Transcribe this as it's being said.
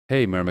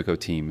Hey Myrmico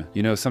team,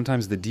 you know,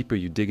 sometimes the deeper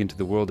you dig into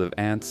the world of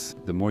ants,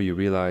 the more you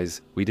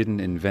realize we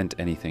didn't invent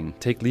anything.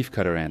 Take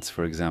leafcutter ants,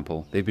 for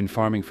example. They've been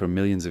farming for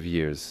millions of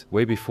years,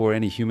 way before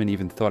any human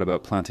even thought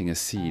about planting a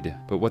seed.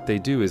 But what they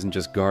do isn't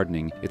just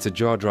gardening, it's a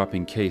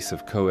jaw-dropping case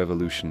of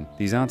co-evolution.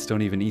 These ants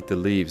don't even eat the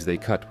leaves they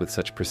cut with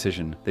such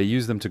precision. They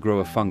use them to grow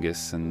a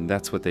fungus, and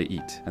that's what they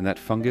eat. And that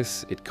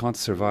fungus, it can't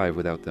survive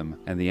without them.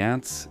 And the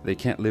ants, they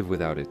can't live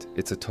without it.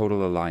 It's a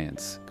total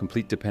alliance,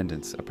 complete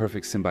dependence, a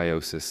perfect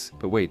symbiosis.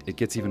 But wait, it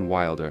gets even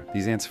wilder.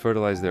 These ants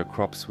fertilize their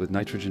crops with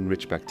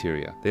nitrogen-rich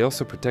bacteria. They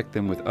also protect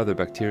them with other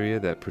bacteria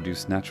that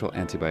produce natural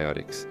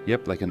antibiotics.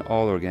 Yep, like an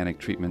all-organic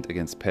treatment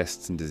against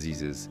pests and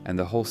diseases. And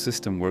the whole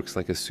system works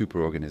like a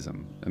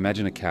superorganism.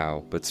 Imagine a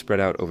cow, but spread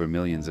out over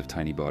millions of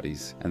tiny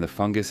bodies. And the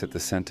fungus at the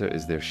center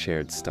is their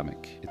shared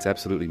stomach. It's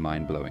absolutely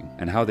mind-blowing.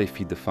 And how they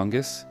feed the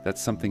fungus?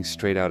 That's something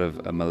straight out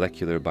of a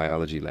molecular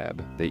biology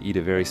lab. They eat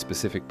a very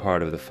specific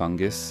part of the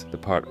fungus, the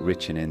part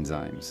rich in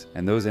enzymes.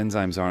 And those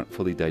enzymes aren't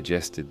fully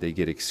digested. They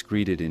get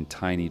excreted in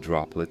tiny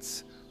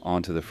droplets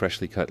onto the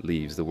freshly cut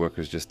leaves the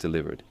workers just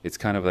delivered. It's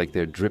kind of like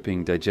they're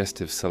dripping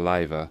digestive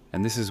saliva,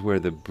 and this is where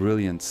the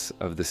brilliance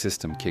of the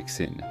system kicks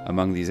in.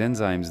 Among these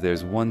enzymes,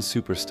 there's one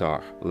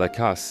superstar,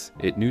 lacase.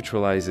 It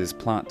neutralizes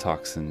plant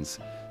toxins,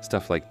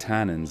 stuff like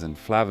tannins and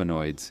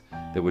flavonoids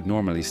that would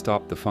normally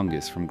stop the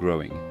fungus from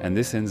growing. And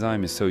this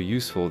enzyme is so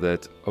useful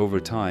that, over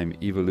time,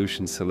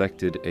 evolution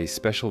selected a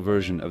special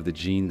version of the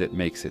gene that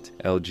makes it,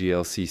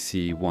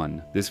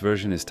 LGLCC1. This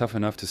version is tough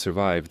enough to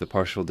survive the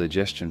partial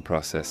digestion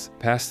process,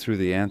 pass through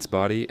the ant's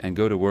body, and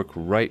go to work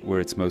right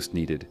where it's most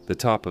needed, the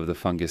top of the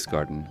fungus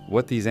garden.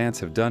 What these ants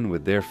have done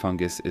with their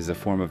fungus is a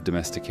form of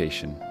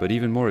domestication, but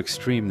even more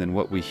extreme than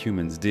what we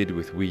humans did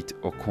with wheat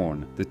or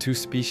corn. The two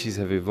species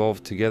have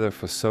evolved together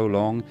for so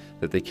long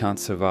that they can't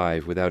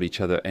survive without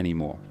each other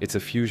anymore. It's a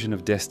fusion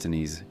of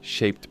destinies,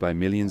 shaped by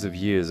millions of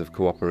years of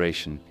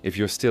cooperation. If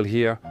you're still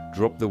here,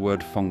 drop the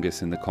word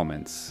fungus in the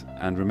comments.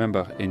 And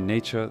remember, in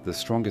nature, the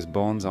strongest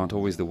bonds aren't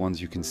always the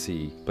ones you can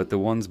see, but the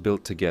ones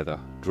built together,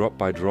 drop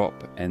by drop,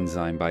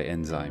 enzyme by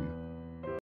enzyme.